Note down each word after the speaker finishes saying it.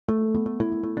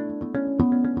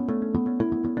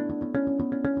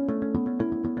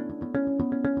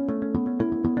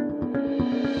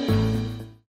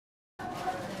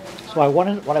So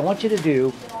what I want you to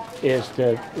do is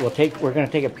we're going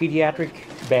to take a pediatric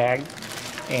bag,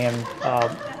 and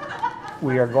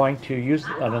we are going to use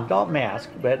an adult mask,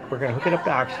 but we're going to hook it up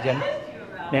to oxygen.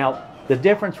 Now, the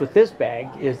difference with this bag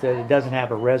is that it doesn't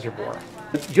have a reservoir.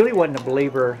 Julie wasn't a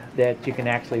believer that you can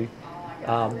actually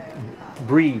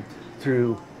breathe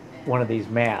through one of these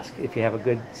masks if you have a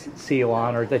good seal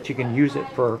on, or that you can use it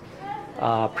for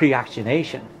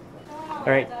preoxygenation. All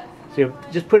right, so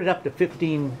just put it up to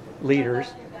 15 liters.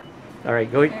 All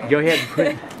right, go ahead and put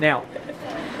it. Now,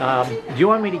 do you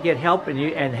want me to get help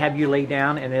and have you lay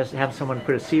down and just have someone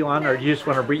put a seal on, or do you just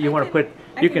want to breathe? You want to put?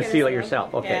 You can seal it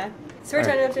yourself. Okay. Yeah. So we're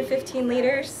turning up to 15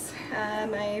 liters.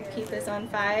 My PEEP is on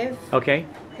 5. Okay.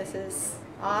 This is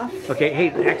off. Okay. Hey,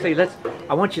 actually,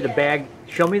 I want you to bag.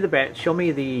 Show me the bag. Show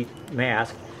me the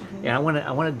mask, and I want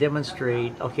to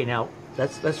demonstrate. Okay, now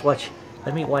let's watch.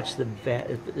 Let me watch the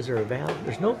valve. Is there a valve?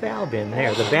 There's no valve in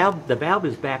there. The valve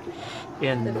is back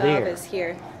in there. The valve is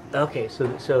here. Okay, so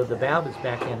the valve is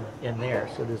back in there.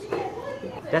 So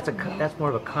that's more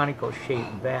of a conical shaped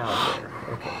valve there.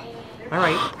 Okay. All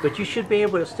right, but you should be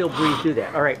able to still breathe through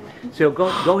that. All right. So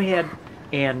go ahead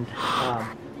and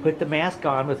put the mask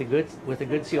on with a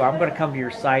good seal. I'm going to come to your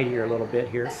side here a little bit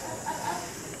here.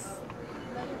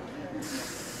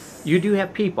 You do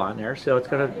have PEEP on there, so you're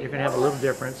gonna have a little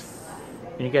difference.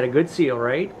 And you got a good seal,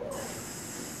 right?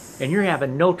 And you're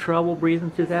having no trouble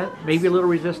breathing through that? Maybe a little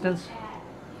resistance?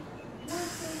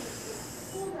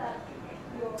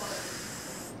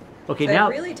 Okay, so now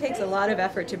it really takes a lot of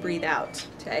effort to breathe out.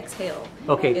 To exhale.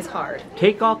 Okay. Is hard.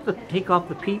 Take off the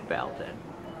PEEP valve then.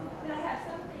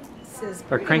 This is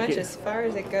pretty much as far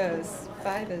as it goes.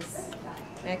 5 is.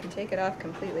 I can take it off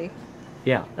completely.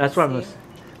 Yeah, that's what I'm.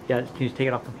 Yeah, can you take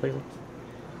it off completely?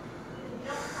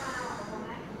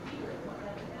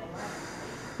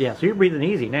 Yeah, so you're breathing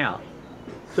easy now.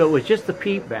 So it was just the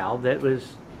PEEP valve that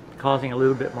was causing a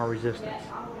little bit more resistance.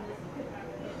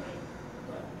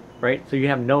 Right? So you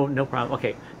have no problem.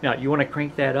 Okay, now you want to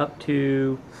crank that up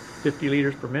to 50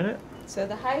 liters per minute? So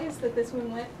the highest that this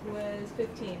one went was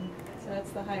 15. So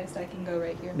that's the highest I can go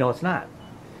right here. No, it's not.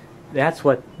 That's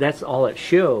all it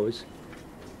shows.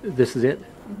 This is it?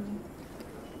 Mm-hmm.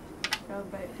 Oh,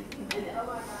 by 15.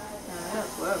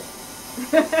 Whoa.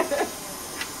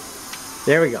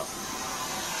 There we go.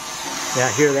 Yeah,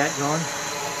 hear that going?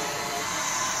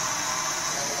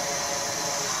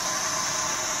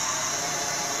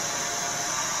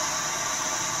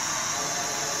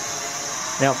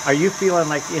 Now, are you feeling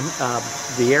like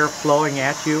the air flowing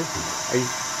at you?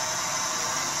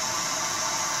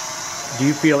 Do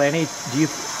you feel any?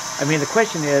 I mean, the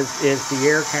question is the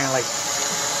air kind of like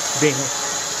being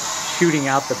shooting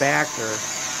out the back, or?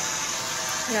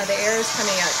 No, the air is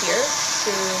coming out here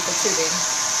through the tubing.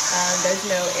 There's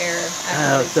no air.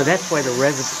 So that's why the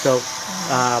resin. So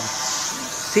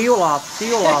seal off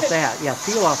that. Yeah,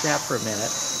 seal off that for a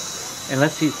minute, and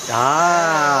let's see.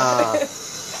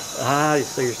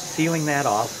 So you're sealing that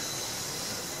off.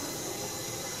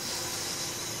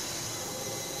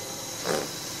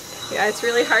 Yeah, it's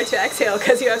really hard to exhale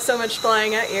because you have so much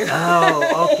flying at you.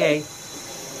 Oh, okay.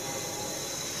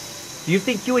 Do you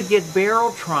think you would get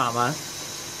barrel trauma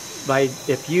by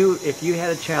if you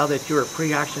had a child that you were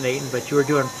pre-oxygenating, but you were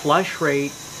doing flush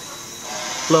rate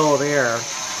flow of air?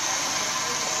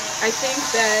 I think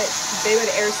that they would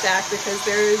air stack because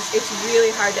it's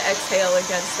really hard to exhale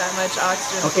against that much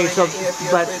oxygen flowing at you if you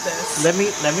include this. Let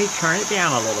me turn it down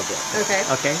a little bit. Okay.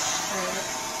 Okay. All right.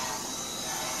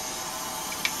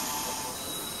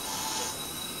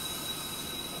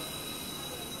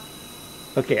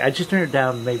 Okay, I just turned it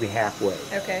down maybe halfway.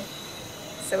 Okay.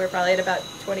 So we're probably at about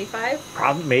 25?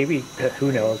 Probably, maybe.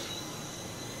 Who knows?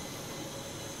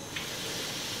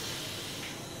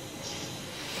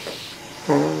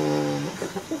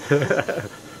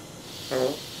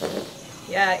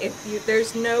 Yeah,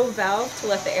 there's no valve to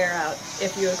let the air out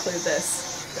if you include this.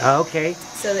 Okay.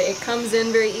 So that it comes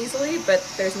in very easily, but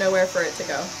there's nowhere for it to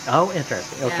go. Oh,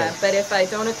 interesting. Okay. Yeah, but if I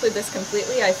don't include this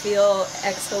completely, I feel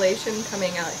exhalation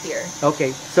coming out here.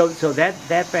 Okay, so that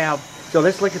valve. So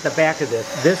let's look at the back of this.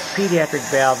 This pediatric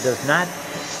valve does not.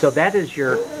 So that is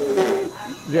your.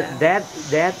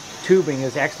 That tubing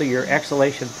is actually your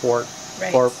exhalation port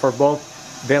for both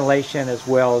ventilation as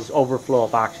well as overflow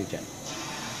of oxygen.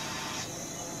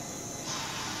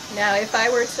 Now, if I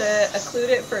were to occlude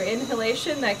it for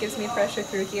inhalation, that gives me pressure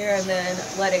through here, and then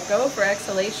let it go for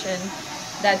exhalation.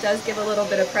 That does give a little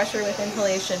bit of pressure with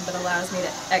inhalation, but allows me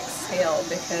to exhale,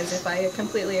 because if I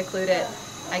completely occlude it,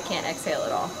 I can't exhale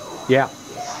at all. Yeah.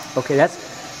 Okay,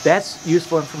 that's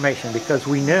useful information, because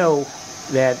we know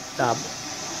that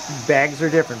bags are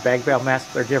different. Bag valve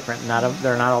masks are different.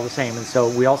 They're not all the same. And so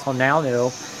we also now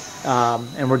know,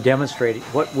 and we're demonstrating.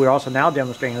 What we're also now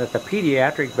demonstrating that the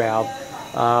pediatric valve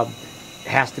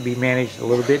has to be managed a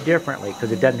little bit differently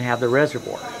because it doesn't have the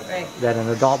reservoir that an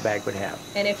adult bag would have.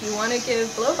 And if you want to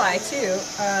give blow-by too,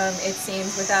 it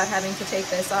seems without having to take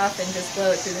this off and just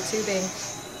blow it through the tubing,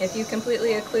 if you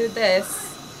completely occlude this,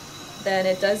 then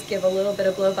it does give a little bit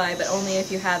of blow-by, but only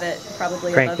if you have it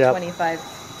probably Cranked above up. 25.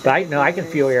 But I can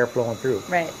feel air flowing through.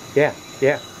 Right. Yeah,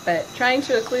 yeah. But trying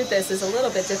to occlude this is a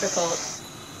little bit difficult.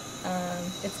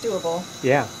 It's doable.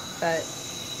 Yeah. But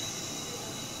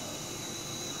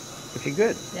okay,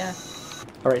 good. yeah.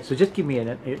 All right, so just give me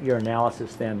your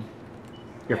analysis then,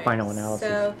 your final analysis.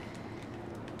 So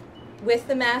with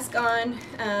the mask on,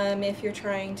 if you're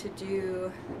trying to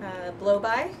do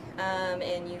blow-by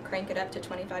and you crank it up to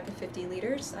 25 to 50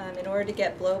 liters, in order to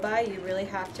get blow-by, you really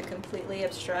have to completely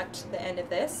obstruct the end of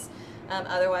this.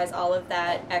 Otherwise, all of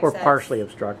that excess... Or partially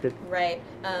obstructed. Right.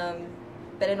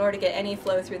 But in order to get any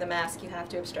flow through the mask, you have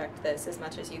to obstruct this as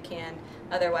much as you can.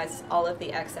 Otherwise, all of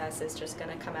the excess is just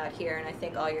going to come out here, and I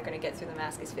think all you're going to get through the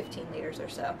mask is 15 liters or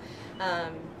so.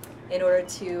 In order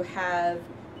to have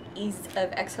ease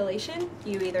of exhalation,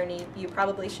 you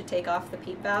probably should take off the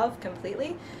PEEP valve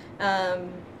completely.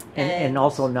 And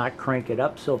also not crank it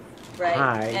up so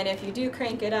high. And if you do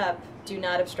crank it up, do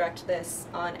not obstruct this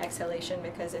on exhalation,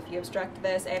 because if you obstruct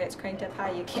this and it's cranked up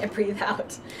high, you can't breathe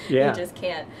out. Yeah. You just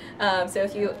can't. So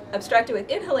if you obstruct it with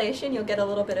inhalation, you'll get a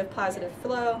little bit of positive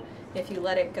flow. If you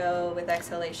let it go with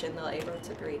exhalation, they'll able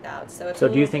to breathe out. So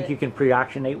do you think you can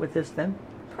pre-oxygenate with this then?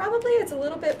 Probably. It's a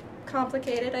little bit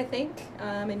complicated, I think,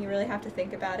 and you really have to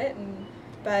think about it.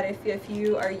 But if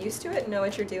you are used to it and know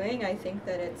what you're doing, I think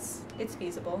that it's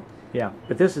feasible. Yeah,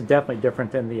 but this is definitely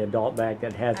different than the adult bag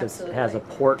that has a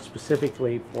port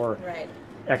specifically for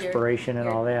expiration and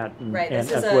all that, and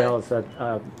as well as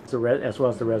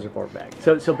the reservoir bag.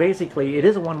 So basically, it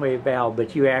is a one-way valve,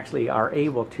 but you actually are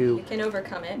able to. You can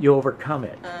overcome it. You overcome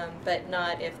it. But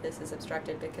not if this is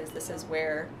obstructed, because this is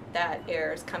where that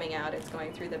air is coming out. It's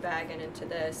going through the bag and into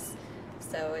this.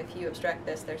 So if you obstruct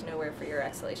this, there's nowhere for your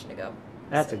exhalation to go.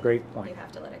 That's a great point. You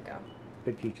have to let it go.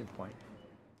 Good teaching point.